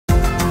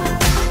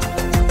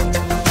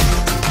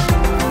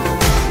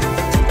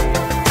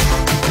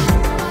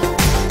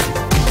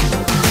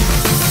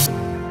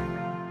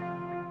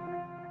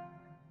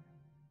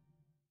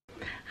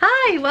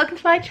welcome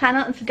to my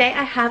channel, and today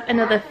I have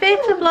another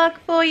theatre vlog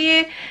for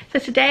you. So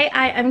today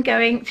I am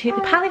going to the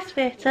Palace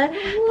Theatre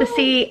to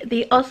see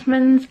the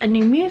Osmonds, a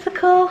new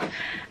musical.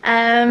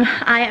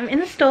 I am in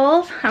the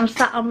stalls. I'm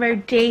sat on row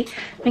D.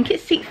 I think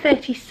it's seat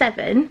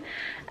 37.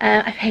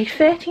 I paid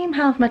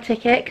 £13 for my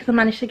ticket because I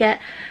managed to get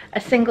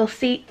a single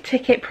seat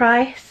ticket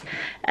price.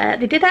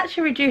 They did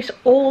actually reduce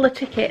all the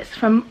tickets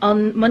from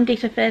on Monday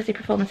to Thursday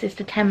performances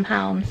to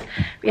 £10.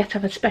 We have to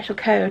have a special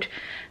code.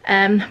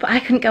 But I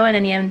couldn't go on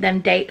any of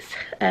them dates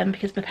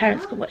because my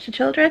parents could watch the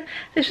children.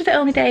 This was the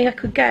only day I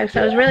could go,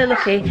 so I was really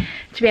lucky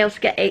to be able to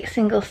get a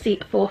single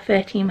seat for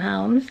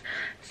 £13.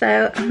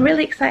 So I'm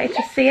really excited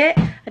to see it.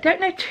 I don't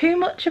know too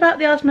much about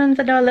the Osmonds.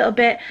 I know a little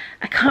bit.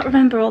 I can't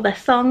remember all their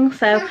songs,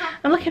 so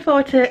I'm looking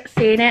forward to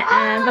seeing it.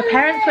 My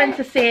parents went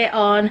to see it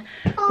on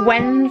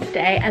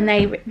Wednesday and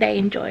they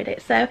enjoyed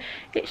it, so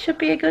it should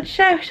be a good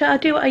show. So I'll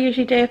do what I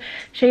usually do,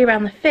 show you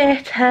around the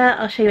theatre,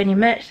 I'll show you any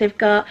merch they've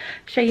got,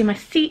 show you my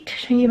seat,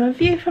 show you my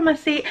view from my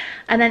seat,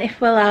 and then if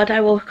we're allowed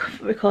I will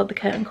record the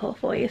curtain call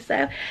for you.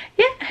 So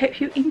yeah, I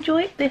hope you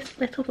enjoy this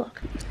little vlog.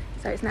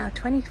 So it's now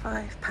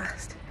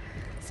 6:25.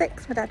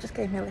 My dad just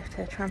gave me a lift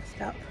to a tram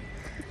stop.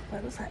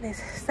 Well, it looks like there's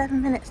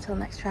 7 minutes till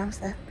next tram,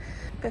 so a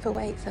bit of a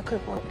wait, so I could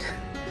have walked.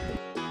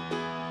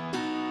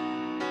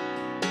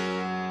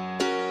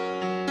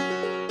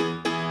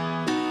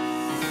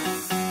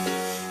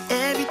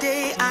 Every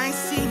day I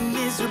see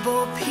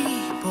miserable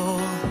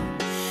people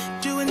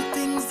doing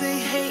things they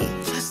hate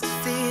just to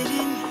fit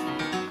in.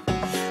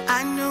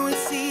 I know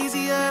it's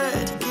easier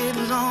to get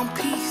along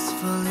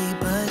peacefully,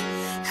 but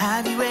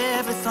have you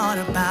ever thought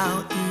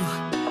about you?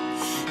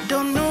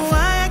 Don't know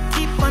why I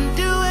keep on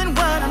doing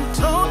what I'm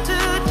told to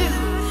do,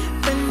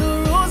 when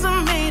the rules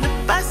are made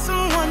up by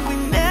someone we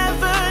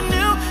never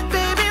knew.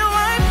 Baby,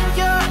 wipe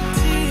your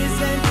tears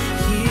and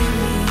hear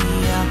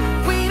me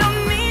out. We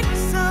don't need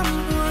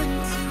someone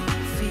to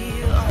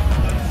feel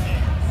alright.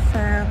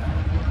 So,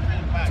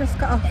 just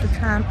got off the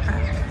tram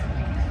at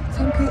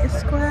St. Peter's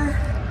Square.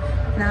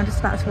 Now I'm just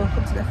about to walk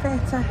up to the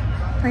theatre.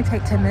 It'll only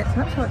take 10 minutes, I'm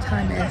not sure what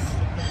time it is.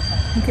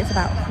 I think it's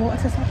about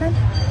 6:45.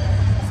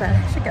 So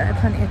I should get there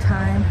plenty of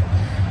time.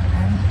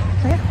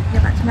 So yeah,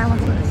 get back to now.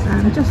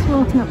 I'm just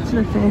walking up to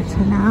the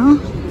theatre now.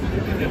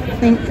 I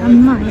think I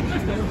might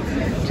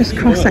just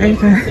cross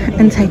over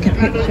and take a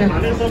picture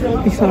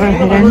before I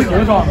head in.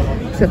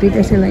 So it'll be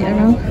busy later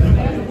on.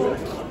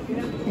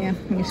 Yeah,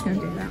 I'm just going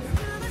to do that.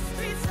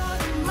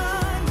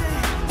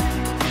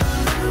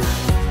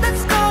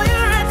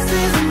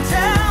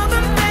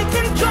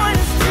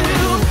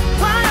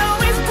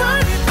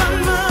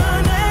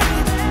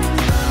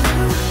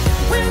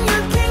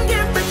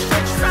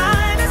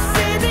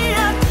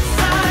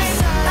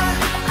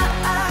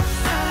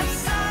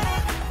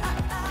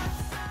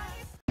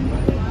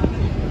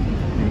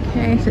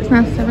 So it's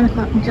now 7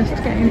 o'clock. I'm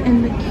just getting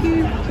in the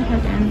queue to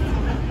head in.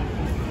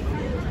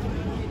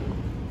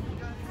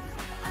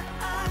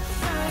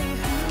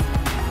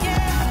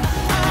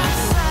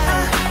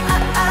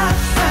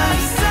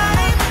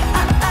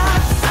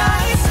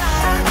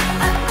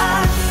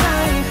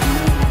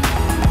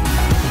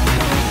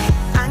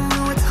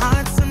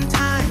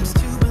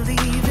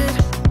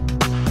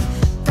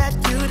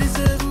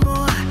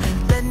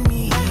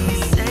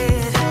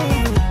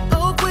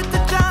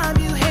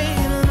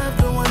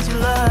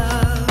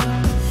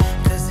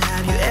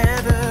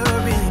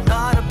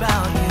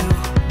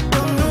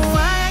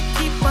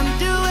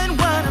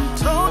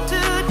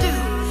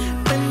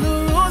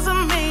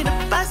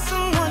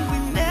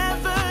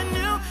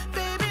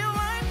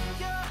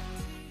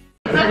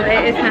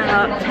 It is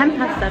now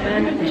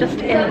 7:10, just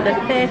in the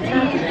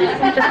theatre.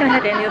 I'm just going to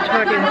head in, the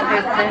auditorium is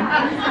open.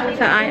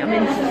 So I am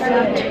in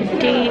seat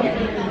D.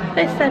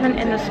 There's 7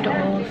 in the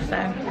stalls, so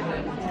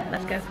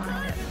let's go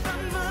find it.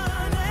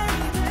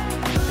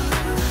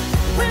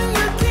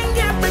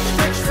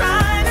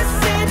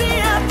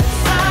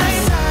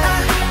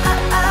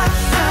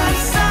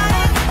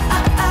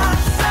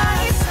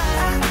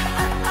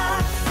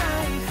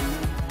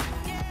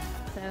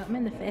 So I'm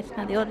in the theatre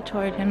now, the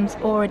auditorium's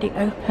already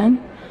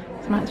open.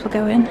 So might as well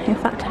go in. In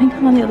fact, I think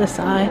I'm on the other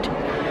side.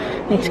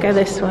 I need to go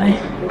this way.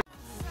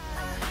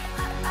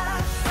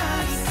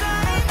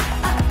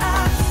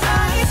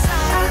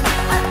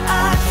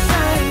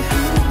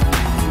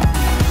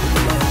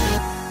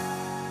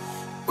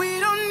 We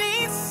don't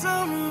need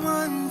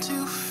someone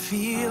to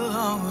feel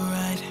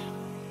alright.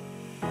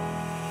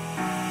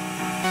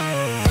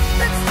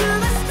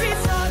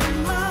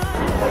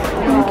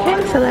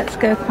 Okay, so let's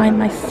go find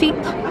my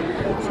seat.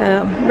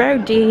 So row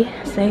D,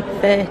 seat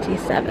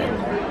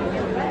 37.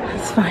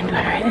 Let's find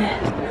where it is.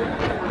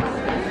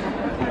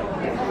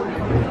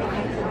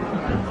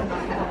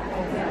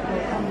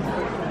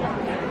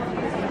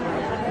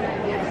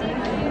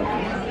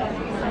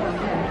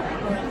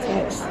 So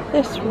it's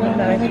this row.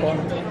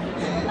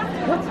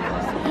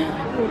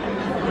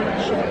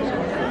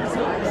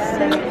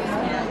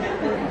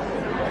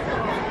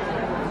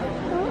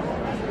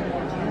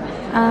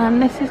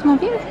 And this is my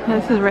view.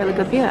 This is a really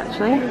good view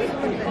actually.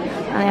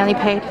 And I only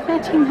paid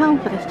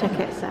 £13 for this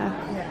ticket, so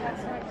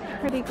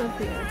pretty good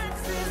view.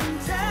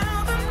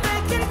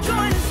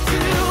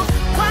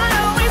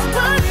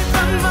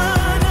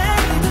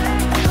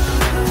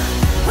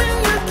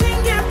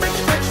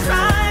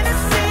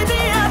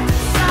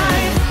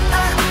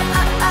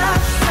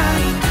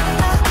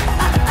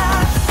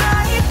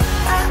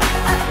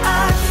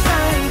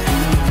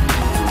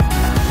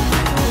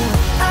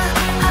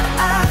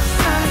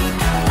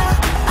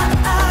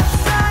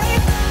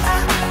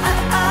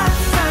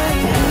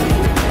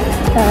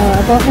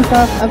 bought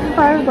myself a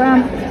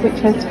program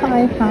which was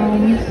 £5,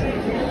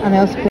 and I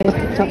also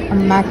picked up a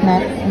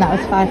magnet and that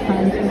was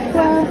 £5 as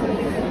well.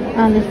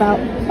 And there's about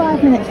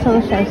 5 minutes till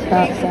the show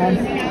starts, so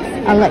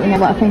I'll let you know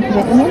what I think of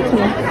it in the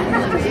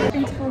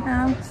interval. Interval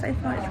now, so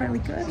far it's really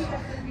good.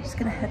 I'm just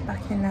going to head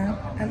back in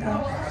now and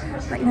I'll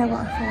let you know what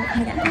I thought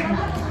when I get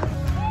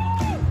home.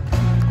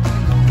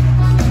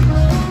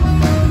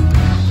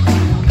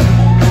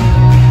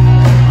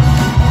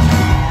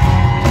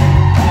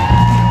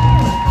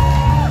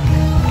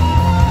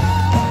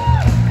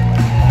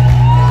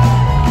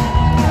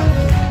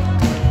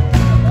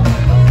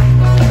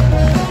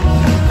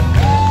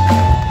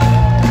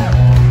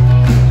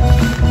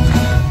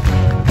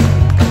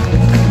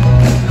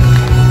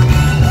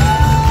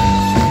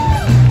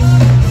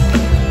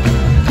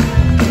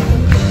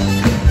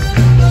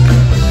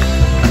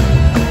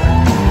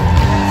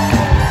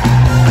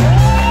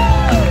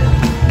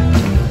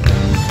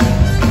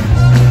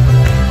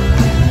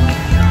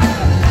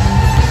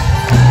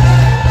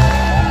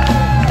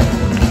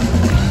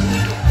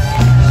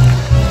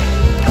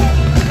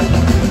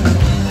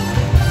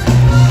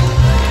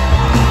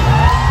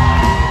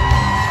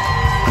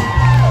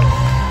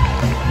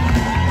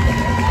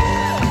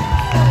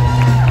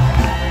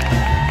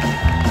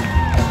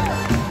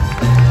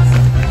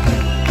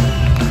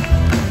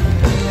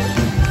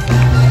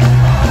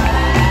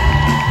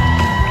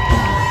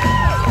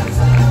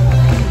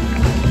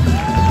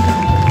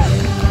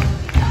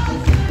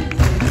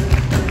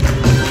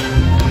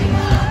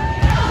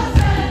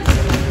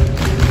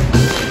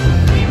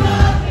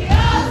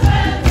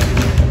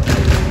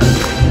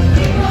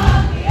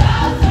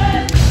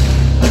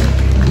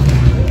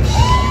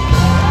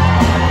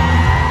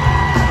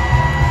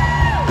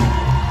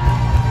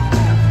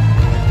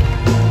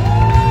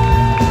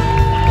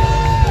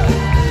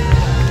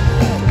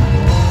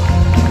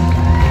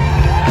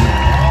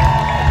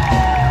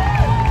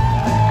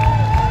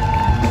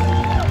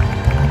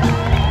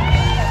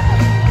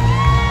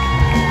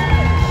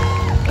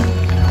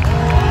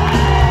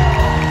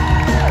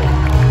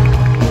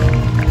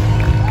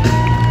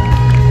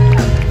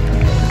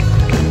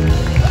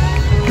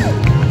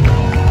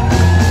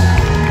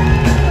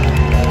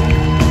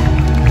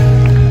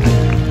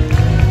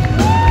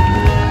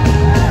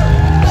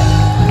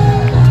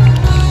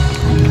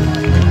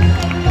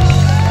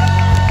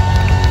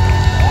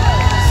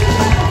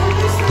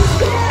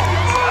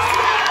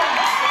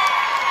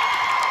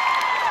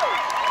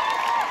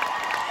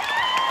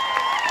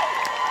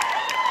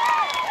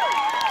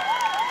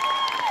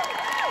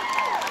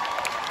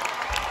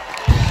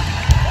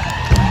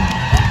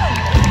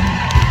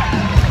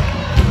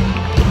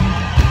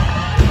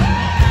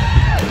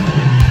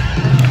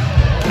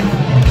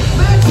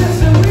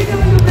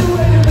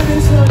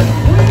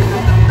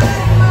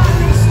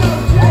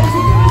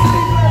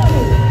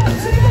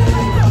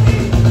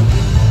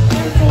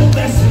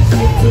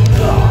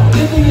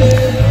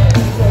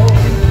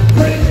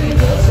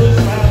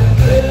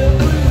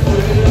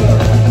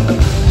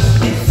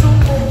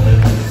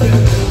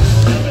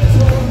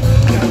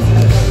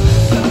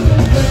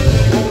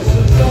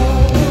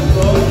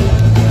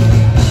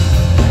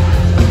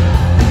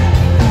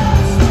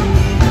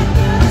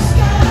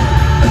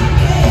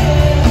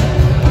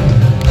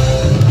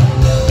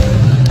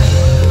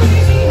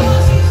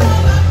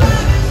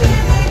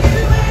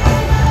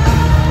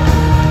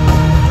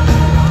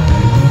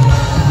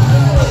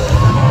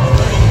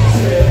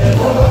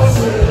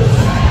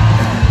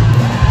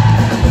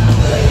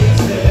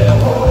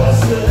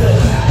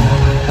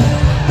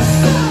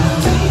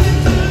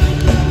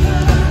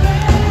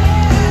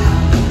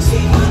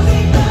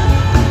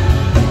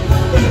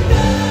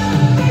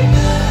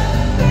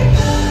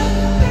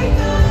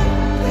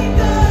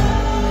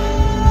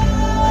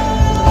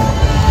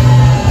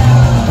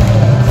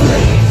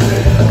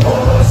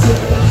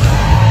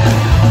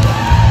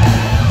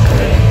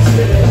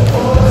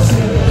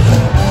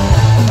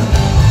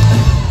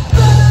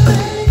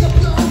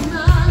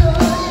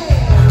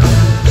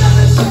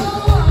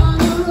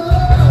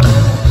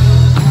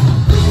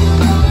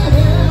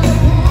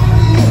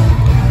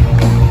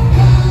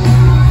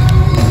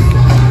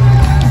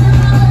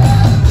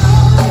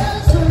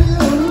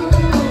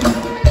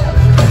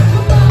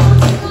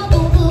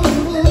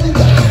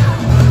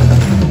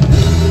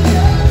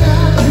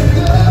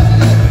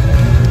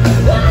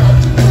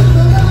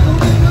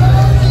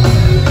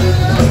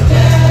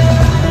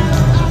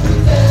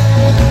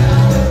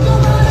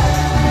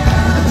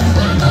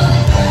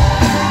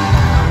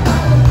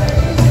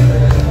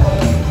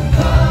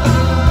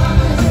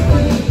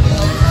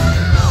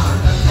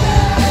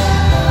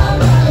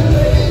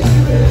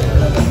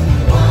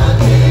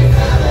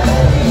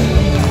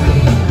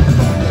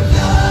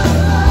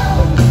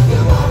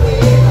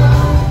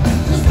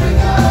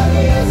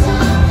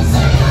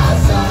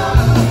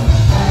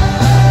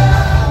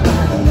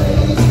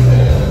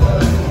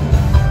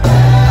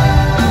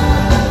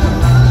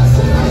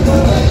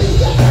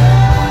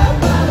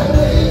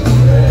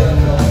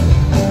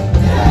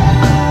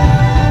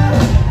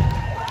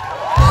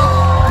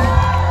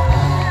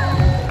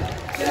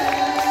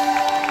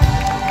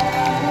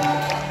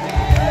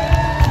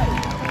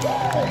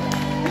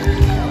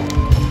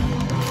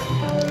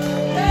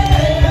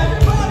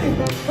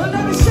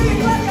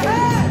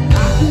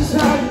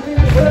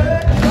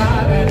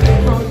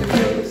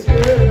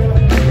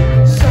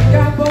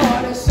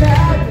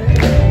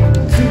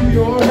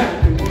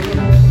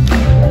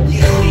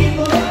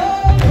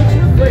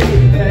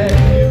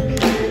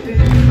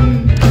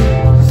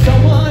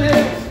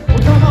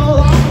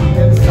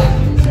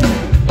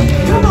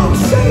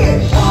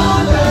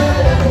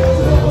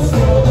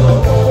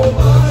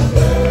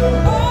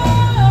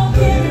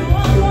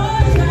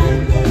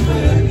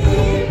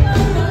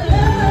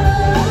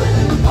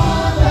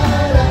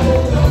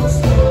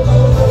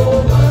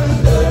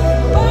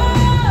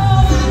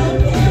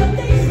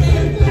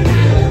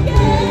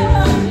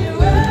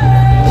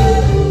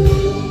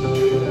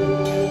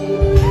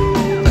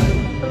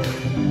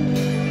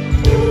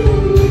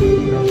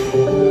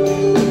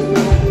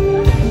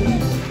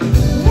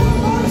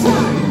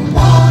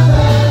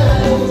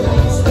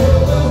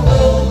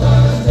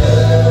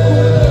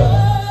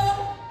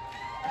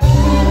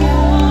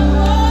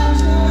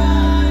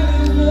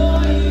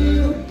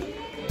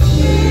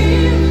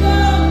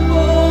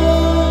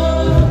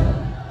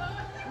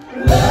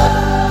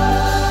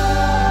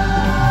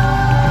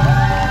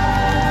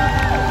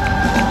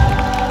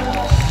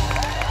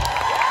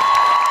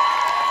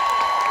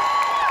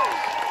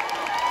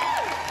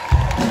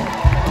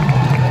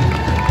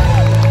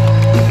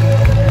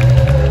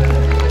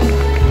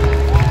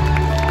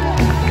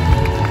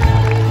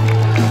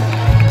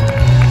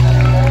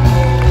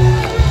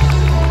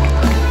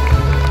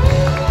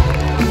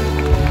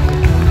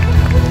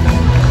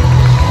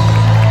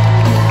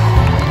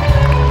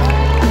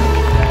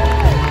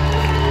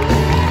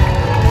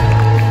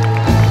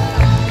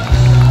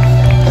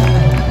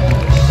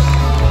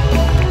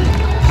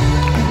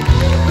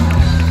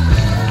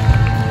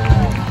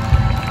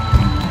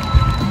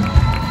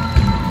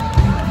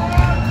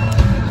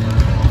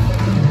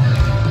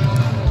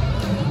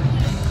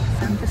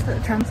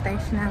 tram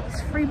station now. It's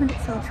 3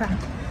 minutes till tram,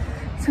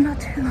 so not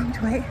too long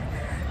to wait.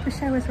 The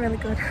show was really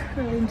good,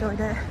 really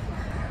enjoyed it.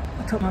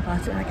 I'll talk more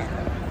about it when I get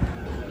home.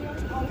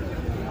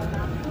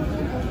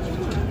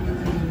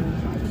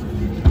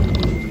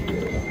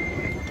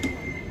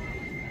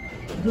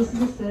 This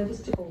is a service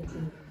to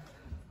Alton.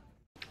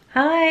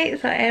 Hi,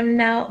 so I am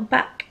now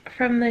back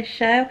from the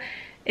show.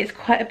 It's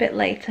quite a bit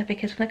later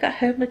because when I got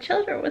home the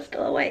children were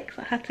still awake,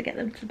 so I had to get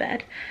them to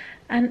bed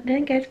and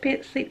didn't go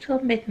to sleep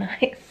till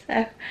midnight.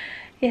 So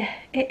yeah,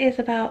 it is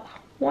about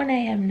 1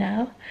 AM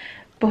now,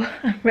 but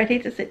I'm ready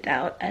to sit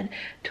down and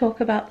talk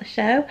about the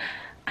show.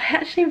 I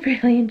actually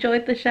really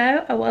enjoyed the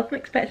show. I wasn't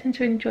expecting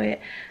to enjoy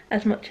it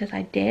as much as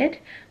I did,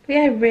 but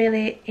yeah, I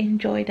really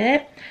enjoyed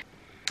it.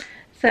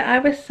 So I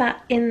was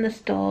sat in the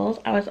stalls.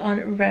 I was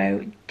on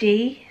row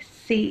D,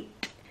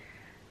 seat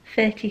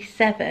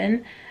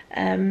 37,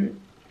 and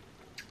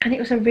it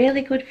was a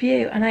really good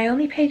view, and I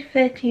only paid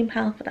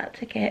 £13 for that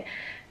ticket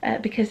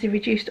because they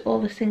reduced all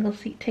the single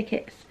seat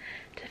tickets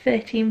to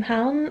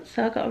 £13,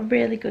 so I got a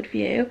really good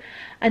view.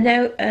 I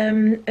know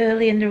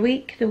early in the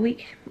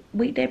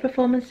weekday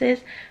performances,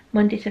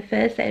 Monday to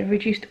Thursday, had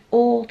reduced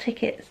all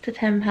tickets to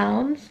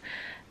 £10,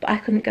 but I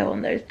couldn't go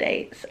on those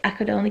dates. I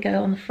could only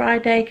go on the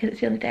Friday because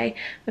it's the only day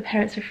my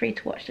parents were free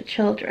to watch the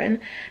children.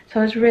 So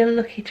I was really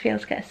lucky to be able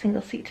to get a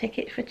single seat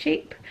ticket for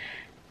cheap.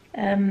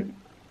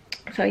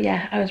 So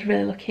yeah, I was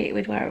really lucky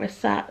with where I was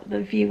sat.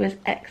 The view was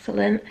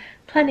excellent,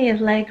 plenty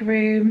of leg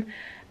room,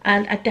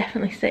 and I'd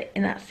definitely sit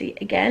in that seat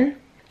again.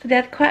 So they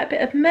had quite a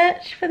bit of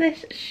merch for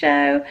this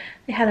show.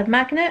 They had a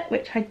magnet,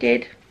 which I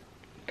did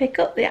pick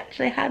up. They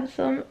actually had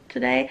some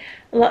today.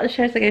 A lot of the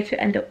shows I go to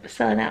end up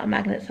selling out of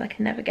magnets, so I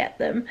can never get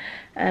them.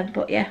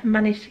 But yeah,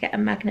 managed to get a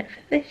magnet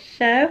for this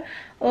show.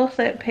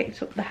 Also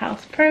picked up the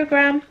house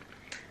programme.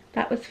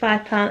 That was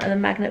 £5 and the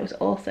magnet was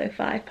also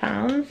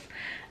 £5.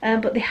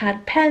 But they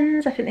had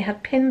pens, I think they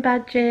had pin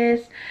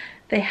badges,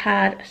 they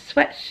had a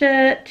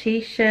sweatshirt,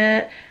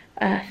 t-shirt,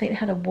 I think they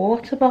had a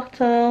water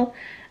bottle,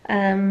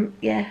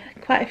 yeah,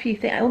 quite a few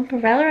things.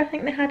 Umbrella I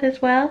think they had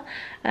as well.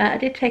 I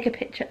did take a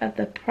picture of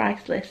the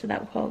price list, so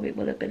that probably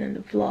would have been in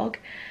the vlog.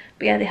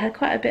 But yeah, they had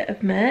quite a bit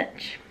of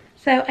merch.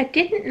 So I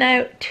didn't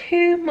know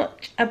too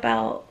much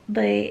about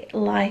the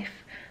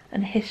life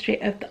and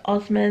history of the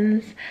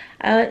Osmonds.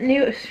 I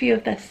knew a few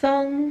of their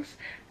songs.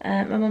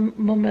 My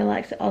mum really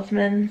likes the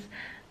Osmonds,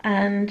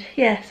 and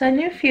yeah, so I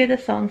knew a few of the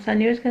songs, so I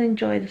knew I was going to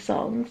enjoy the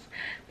songs,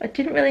 but I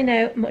didn't really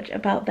know much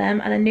about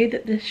them. And I knew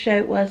that this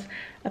show was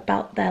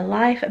about their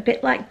life, a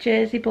bit like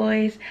Jersey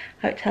Boys,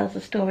 how it tells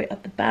the story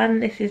of the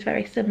band. This is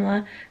very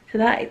similar to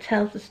that. It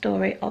tells the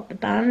story of the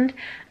band,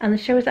 and the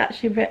show was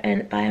actually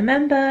written by a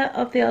member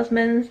of the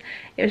Osmonds.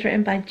 It was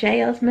written by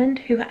Jay Osmond,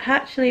 who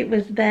actually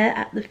was there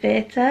at the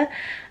theatre.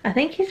 I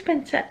think he's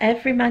been to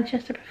every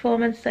Manchester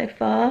performance so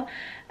far.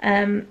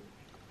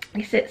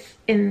 He sits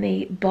in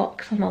the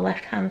box on the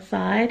left hand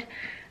side.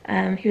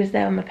 He was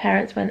there when my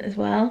parents went as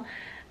well,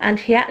 and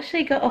he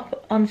actually got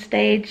up on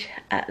stage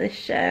at this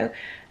show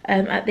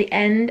at the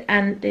end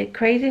and did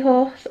Crazy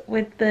Horse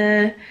with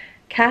the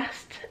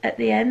cast at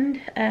the end,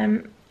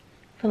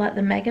 for like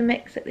the mega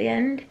mix at the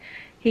end.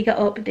 He got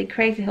up and did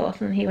Crazy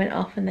Horse, and then he went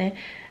off and they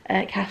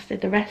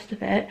casted the rest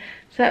of it.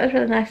 So that was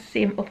really nice to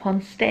see him up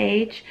on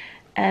stage.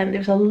 There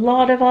was a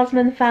lot of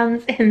Osmond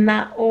fans in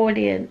that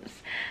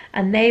audience,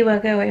 and they were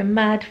going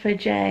mad for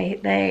Jay.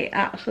 They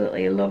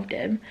absolutely loved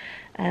him.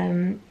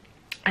 And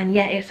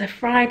yeah, it's a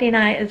Friday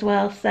night as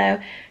well, so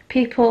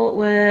people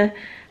were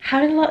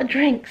having a lot of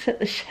drinks at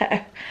the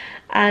show.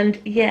 And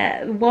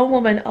yeah, one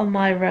woman on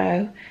my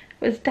row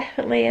was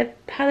definitely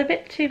had a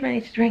bit too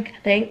many to drink, I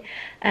think,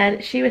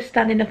 and she was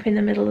standing up in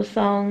the middle of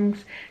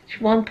songs.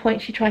 At one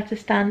point she tried to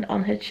stand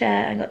on her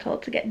chair and got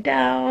told to get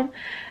down.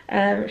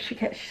 She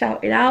kept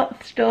shouting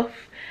out stuff,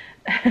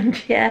 and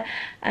yeah,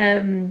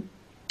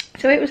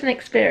 so it was an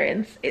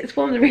experience. It's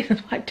one of the reasons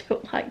why I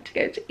don't like to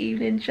go to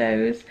evening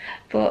shows.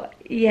 But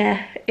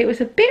yeah, it was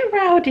a bit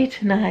rowdy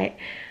tonight.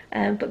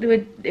 But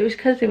it was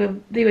because there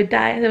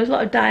was a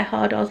lot of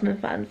die-hard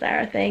Osmond fans there,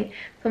 I think.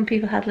 Some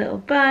people had little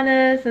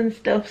banners and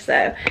stuff,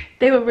 so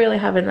they were really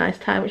having a nice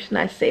time, which is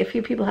nice to see. A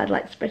few people had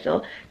like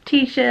special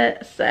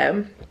t-shirts,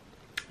 so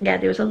yeah,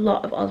 there was a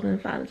lot of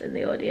Osmond fans in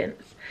the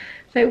audience.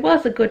 So it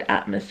was a good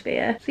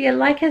atmosphere. So yeah,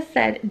 like I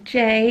said,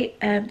 Jay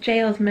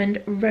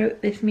Osmond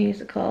wrote this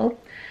musical.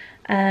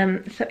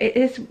 So it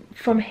is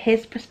from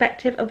his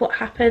perspective of what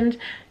happened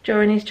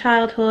during his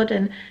childhood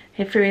and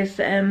through his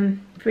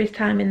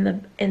time in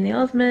the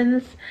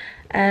Osmonds.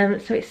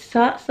 So it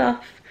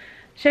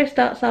show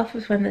starts off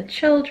with when they're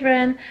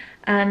children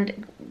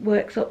and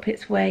works up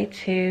its way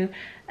to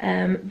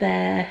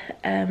their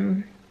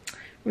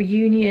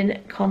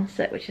reunion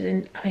concert, which is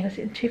in, I think it was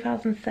in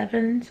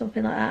 2007,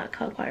 something like that. I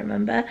can't quite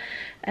remember.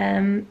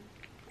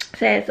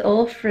 So it's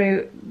all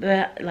through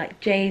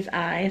Jay's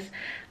eyes,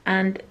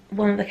 and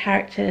one of the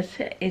characters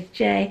is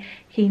Jay.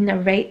 He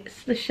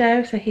narrates the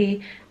show, so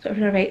he sort of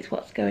narrates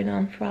what's going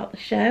on throughout the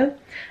show,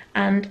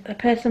 and the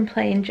person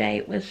playing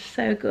Jay was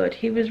so good.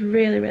 He was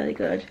really, really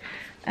good.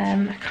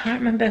 I can't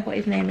remember what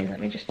his name is, let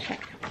me just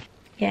check.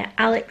 Yeah,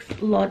 Alex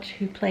Lodge,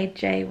 who played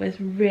Jay, was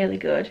really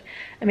good.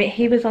 I mean,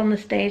 he was on the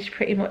stage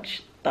pretty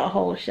much the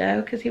whole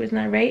show because he was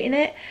narrating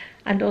it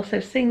and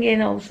also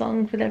singing all the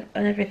songs and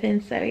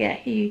everything. So yeah,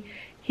 he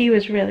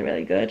was really,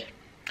 really good.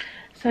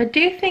 So I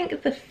do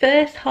think the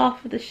first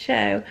half of the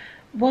show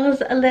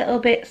was a little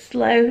bit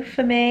slow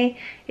for me.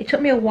 It took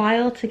me a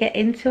while to get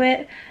into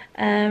it.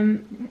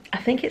 I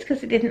think it's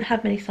because it didn't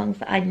have many songs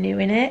that I knew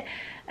in it.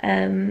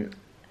 And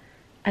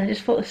I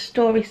just thought the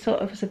story sort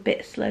of was a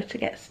bit slow to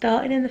get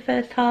started in the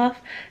first half.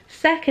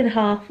 Second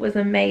half was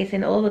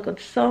amazing. All the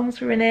good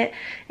songs were in it.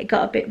 It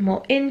got a bit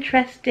more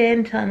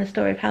interesting, telling the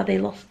story of how they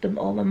lost them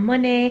all the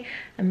money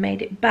and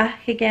made it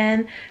back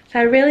again. So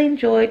I really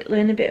enjoyed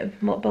learning a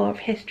bit more of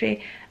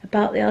history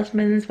about the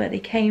Osmonds, where they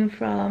came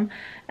from.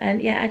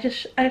 And yeah, I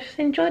just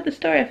enjoyed the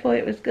story. I thought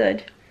it was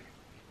good.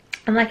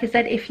 And like I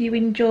said, if you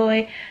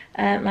enjoy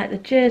like the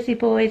Jersey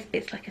Boys,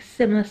 it's like a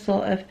similar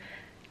sort of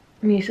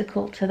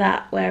musical to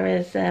that,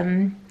 whereas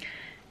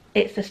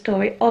it's the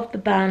story of the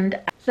band.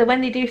 So when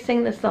they do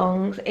sing the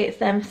songs, it's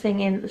them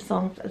singing the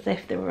songs as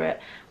if they were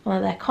at one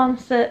of their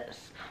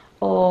concerts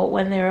or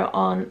when they were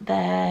on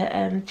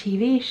their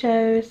TV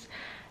shows.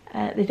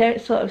 They don't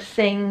sort of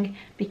sing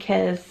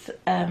because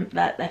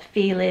that they're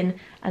feeling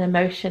an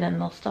emotion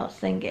and they'll start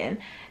singing.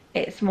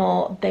 It's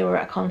more they were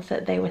at a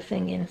concert, they were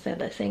singing, so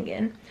they're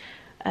singing.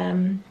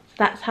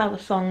 That's how the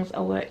songs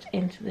are worked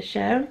into the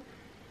show.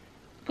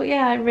 But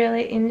yeah, I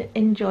really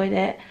enjoyed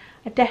it.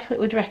 I definitely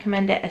would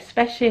recommend it,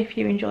 especially if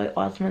you enjoy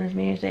Osmond's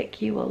music.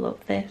 You will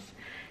love this.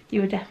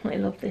 You will definitely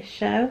love this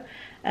show.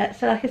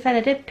 So like I said,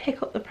 I did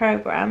pick up the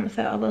programme,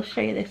 so I will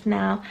show you this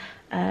now.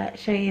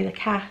 Show you the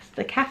cast.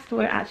 The cast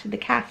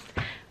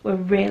were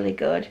really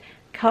good.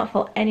 Can't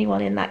fault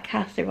anyone in that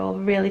cast. They're all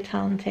really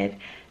talented,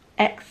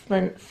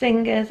 excellent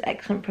singers,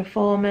 excellent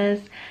performers.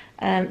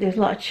 There's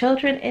a lot of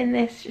children in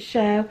this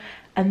show,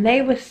 and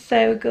they were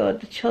so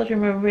good. The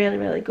children were really,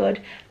 really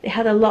good. They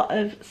had a lot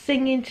of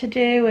singing to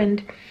do,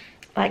 and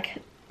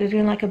like they were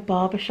doing like a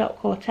barbershop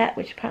quartet,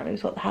 which apparently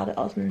was how the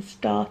Osmonds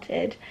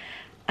started.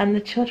 And the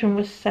children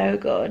were so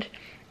good.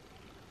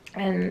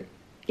 And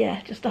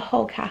yeah, just the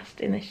whole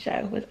cast in this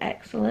show was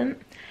excellent.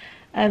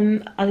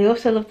 I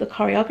also loved the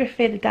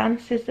choreography, the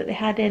dances that they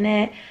had in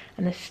it,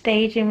 and the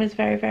staging was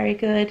very, very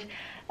good.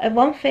 And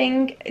one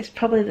thing is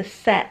probably the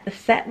set. The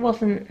set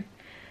wasn't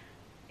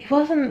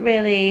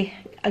really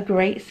a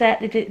great set.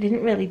 They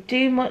didn't really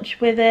do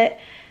much with it.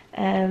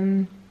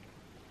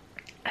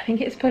 I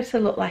think it's supposed to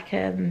look like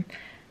sort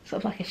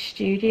of like a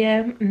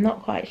studio. I'm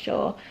not quite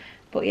sure,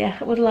 but yeah,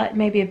 I would like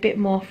maybe a bit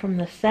more from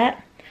the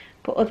set.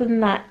 But other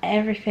than that,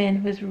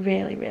 everything was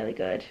really, really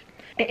good.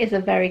 It is a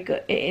very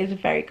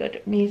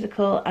good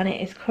musical, and it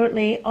is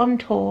currently on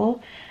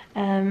tour.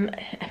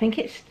 I think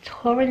it's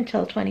touring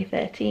until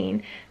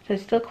 2013, so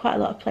there's still quite a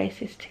lot of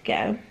places to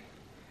go.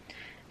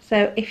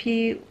 So if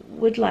you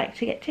would like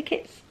to get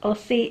tickets or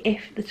see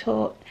if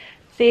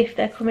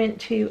they're coming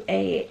to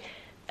a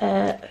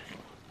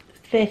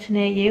theatre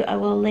near you, I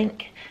will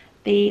link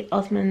the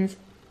Osmonds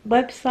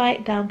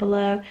website down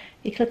below.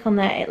 You click on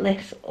there, it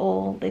lists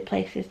all the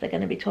places they're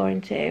going to be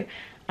touring to,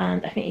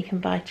 and I think you can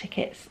buy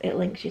tickets. It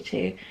links you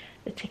to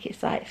the ticket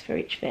sites for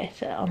each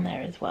theatre on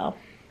there as well.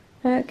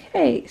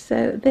 Okay,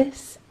 so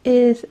this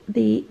is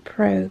the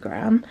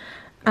programme,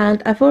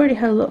 and I've already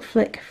had a little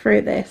flick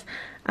through this,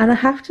 and I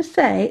have to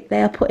say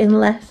they are putting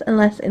less and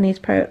less in these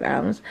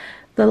programmes.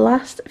 The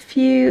last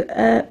few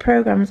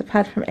programmes I've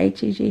had from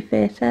ATG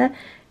Theatre,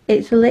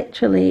 it's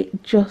literally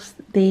just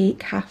the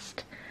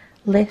cast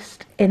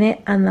list in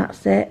it, and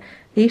that's it.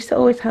 They used to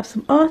always have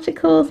some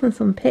articles and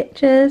some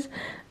pictures,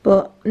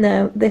 but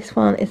no, this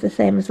one is the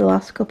same as the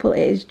last couple.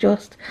 It is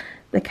just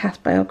the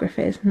cast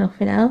biographies,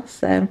 nothing else.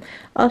 So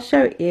I'll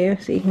show it you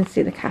so you can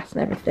see the cast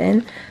and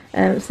everything.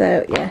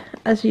 So yeah,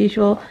 as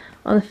usual,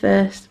 on the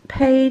first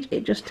page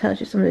it just tells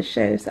you some of the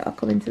shows that are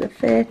coming to the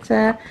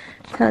theatre,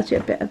 tells you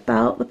a bit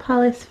about the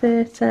Palace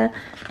Theatre.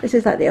 This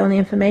is like the only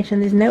information.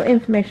 There's no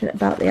information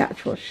about the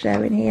actual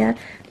show in here,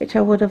 which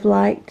I would have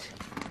liked.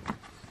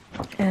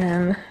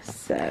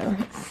 So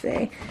let's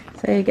see.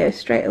 So you go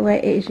straight away,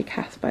 it is your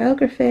cast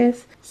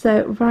biographies.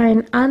 So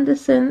Ryan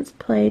Anderson's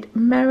played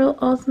Merrill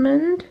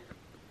Osmond.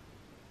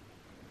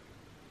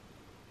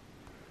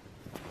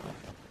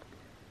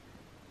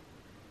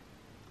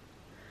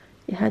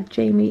 You had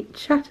Jamie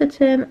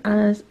Chatterton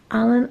as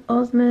Alan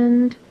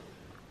Osmond.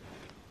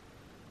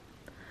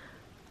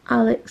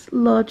 Alex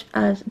Lodge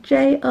as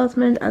Jay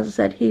Osmond. As I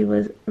said, he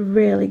was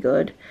really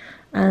good,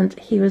 and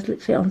he was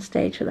literally on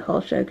stage for the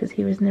whole show because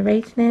he was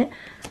narrating it.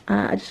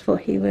 I just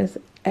thought he was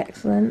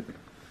excellent.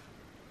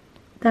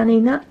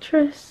 Donny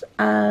Nattrass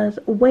as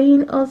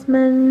Wayne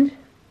Osmond.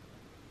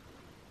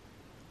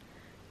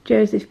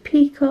 Joseph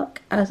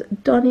Peacock as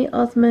Donny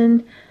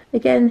Osmond.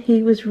 Again,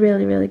 he was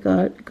really, really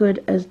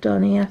good as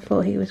Donny. I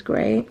thought he was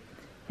great.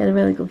 He had a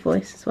really good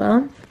voice as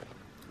well.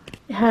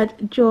 You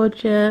had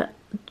Georgia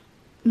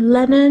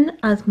Lennon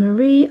as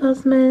Marie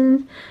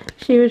Osmond.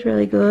 She was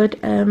really good.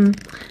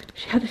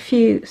 She had a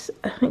few,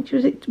 I think she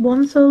was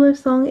one solo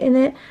song in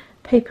it,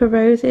 Paper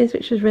Roses,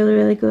 which was really,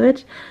 really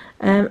good.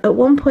 At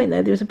one point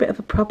though, there was a bit of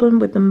a problem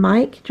with the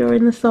mic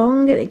during the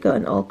song and it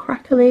got all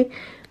crackly,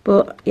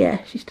 but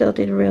yeah, she still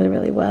did really,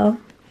 really well.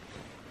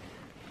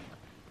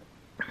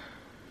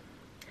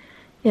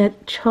 You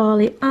had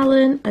Charlie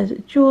Allen as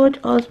George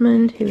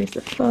Osmond, who is the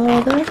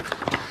father.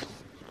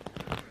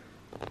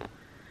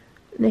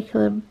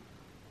 Nicola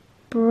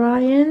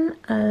Bryan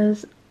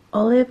as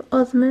Olive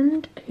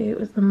Osmond, who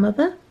was the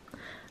mother,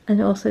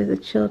 and also the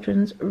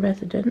children's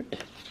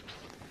resident.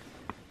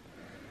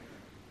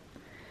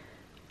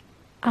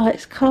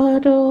 Alex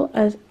Cardle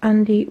as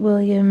Andy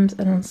Williams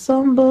and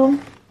Ensemble.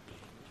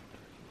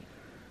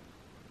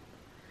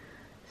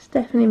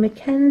 Stephanie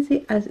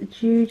McKenzie as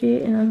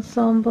Judy in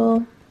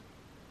Ensemble.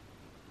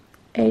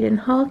 Aidan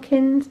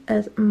Harkins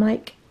as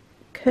Mike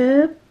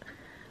Curb,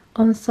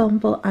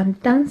 Ensemble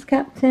and Dance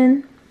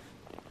Captain.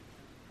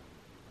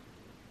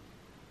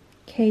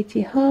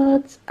 Katie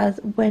Hards as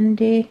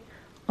Wendy,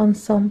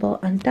 Ensemble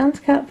and Dance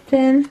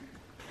Captain.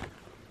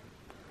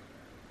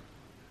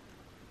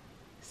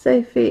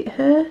 Sophie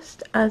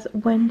Hurst as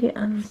Wendy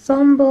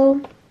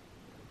Ensemble.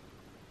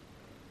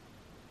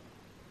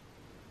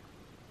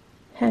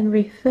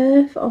 Henry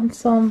Firth,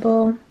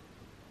 Ensemble.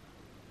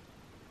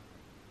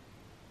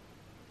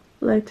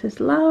 Lotus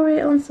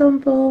Lowry,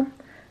 Ensemble.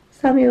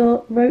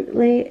 Samuel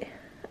Roteley,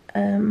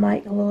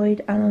 Mike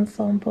Lloyd and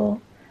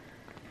Ensemble.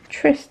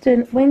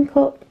 Tristan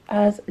Winkle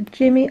as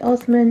Jimmy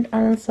Osmond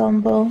and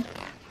Ensemble.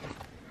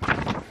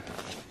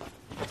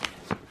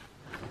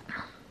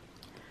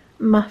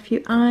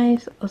 Matthew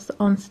Ives was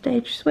on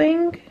stage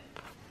swing.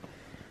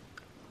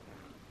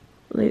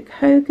 Luke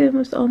Hogan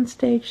was on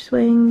stage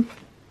swing.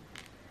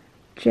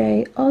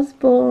 Jay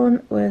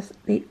Osmond was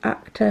the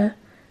actor,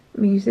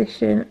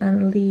 musician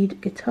and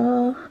lead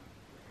guitar.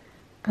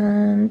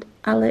 And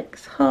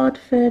Alex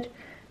Hardford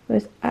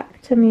was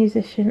actor,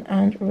 musician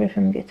and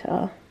rhythm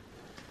guitar.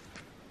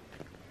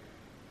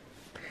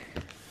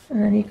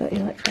 And then you've got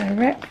your like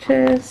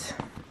directors.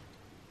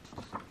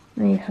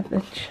 And you have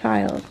the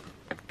child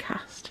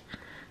cast.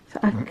 So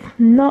I'm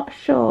not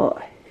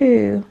sure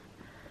who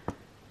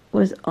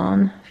was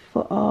on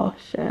for our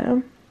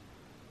show.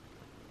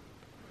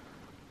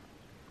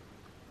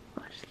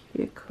 I'll just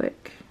give you a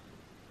quick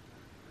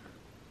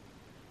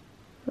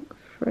look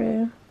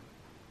through.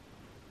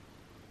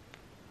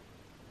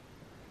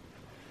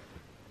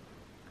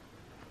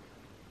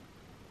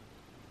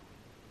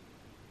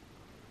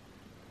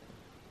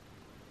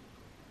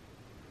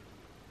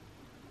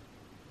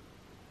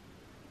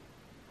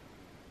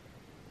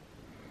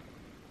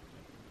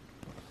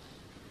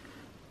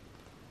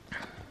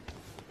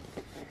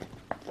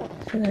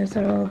 So those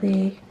are all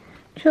the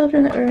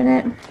children that were in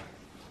it.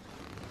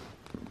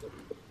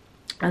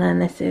 And then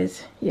this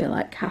is your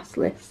like cast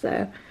list.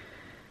 So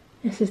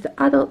this is the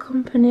adult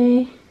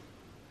company.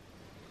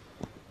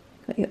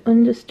 Got your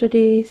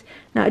understudies.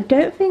 Now I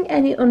don't think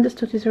any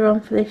understudies are on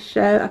for this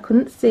show. I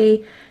couldn't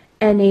see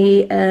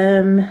any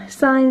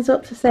signs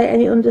up to say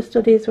any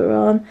understudies were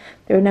on.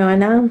 There were no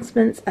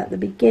announcements at the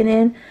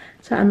beginning.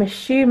 So I'm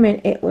assuming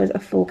it was a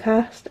full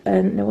cast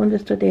and no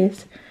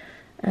understudies.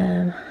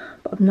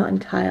 But I'm not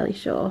entirely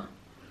sure.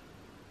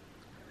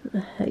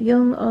 The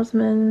young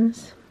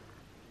Osmonds.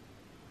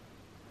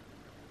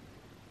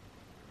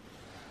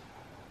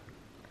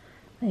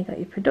 Then you got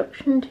your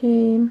production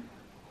team.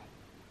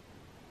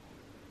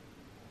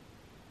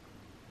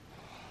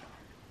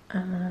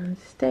 And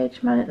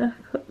stage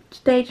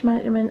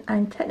management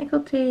and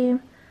technical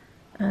team.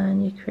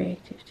 And your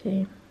creative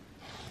team.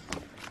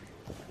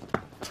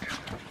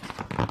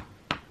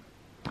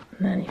 And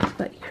then you've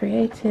got your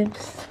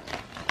creatives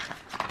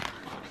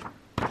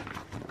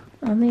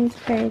on these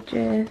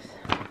pages,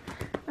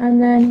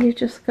 and then you've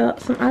just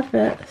got some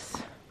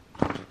adverts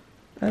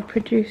of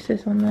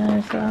producers on there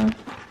as well.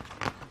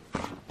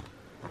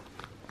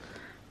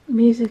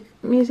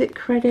 Music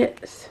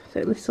credits, so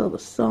it lists all the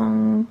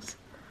songs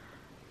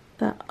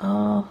that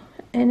are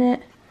in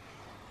it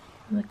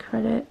and the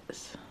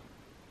credits.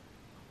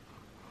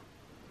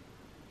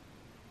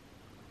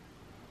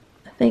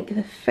 I think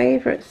the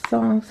favourite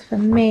songs for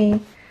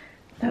me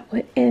that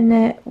were in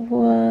it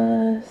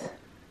was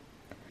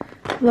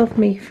Love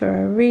Me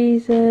for a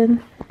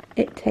Reason,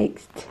 It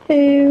Takes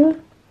Two,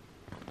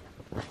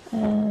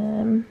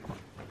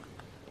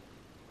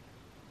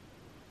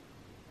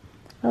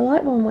 I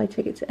like One Way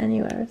Ticket to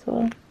Anywhere as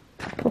well.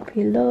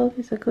 Puppy Love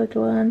is a good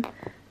one.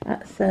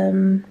 That's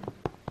a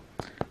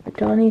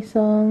Donny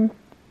song.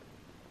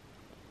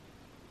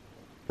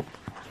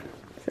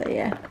 So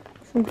yeah,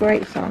 some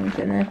great songs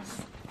in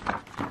this.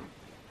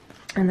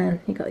 And then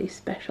you got your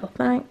special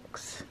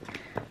thanks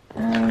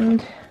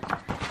and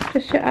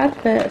just your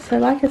advert. So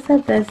like I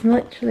said, there's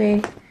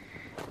literally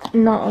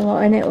not a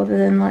lot in it other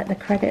than like the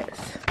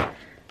credits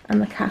and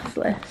the cast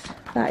list.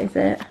 That is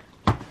it.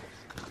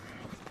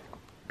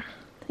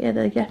 Yeah,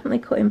 they're definitely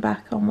cutting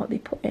back on what they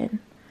put in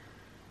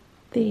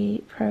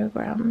the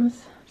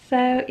programs.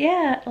 So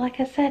yeah, like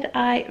I said,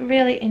 I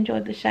really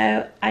enjoyed the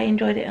show. I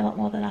enjoyed it a lot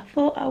more than I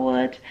thought I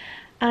would,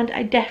 and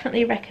I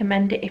definitely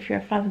recommend it. If you're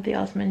a fan of the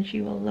Osmonds,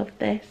 you will love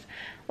this.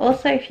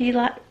 Also, if you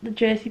like the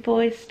Jersey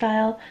Boys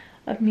style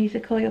of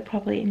musical, you'll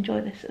probably enjoy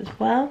this as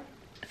well.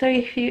 So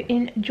if you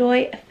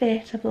enjoy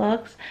theatre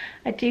vlogs,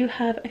 I do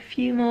have a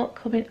few more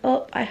coming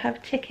up. I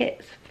have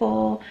tickets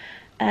for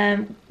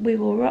We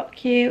Will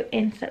Rock You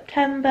in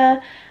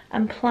September.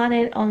 I'm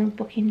planning on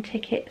booking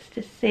tickets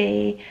to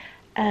see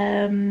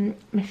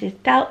Mrs.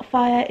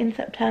 Doubtfire in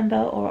September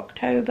or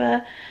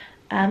October.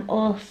 I'm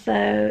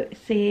also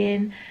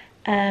seeing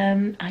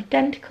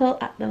Identical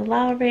at the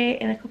Lowry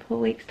in a couple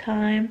of weeks'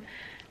 time.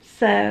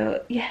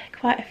 So yeah,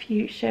 quite a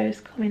few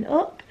shows coming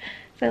up.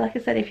 So like I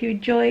said, if you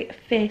enjoy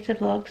theatre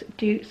vlogs,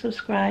 do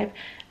subscribe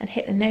and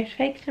hit the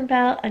notification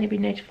bell and you'll be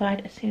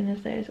notified as soon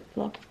as those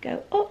vlogs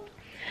go up.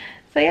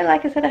 So yeah,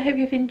 like I said, I hope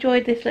you've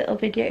enjoyed this little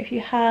video. If you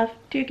have,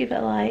 do give it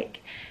a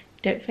like.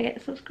 Don't forget to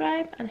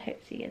subscribe and I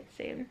hope to see you again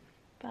soon.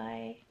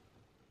 Bye.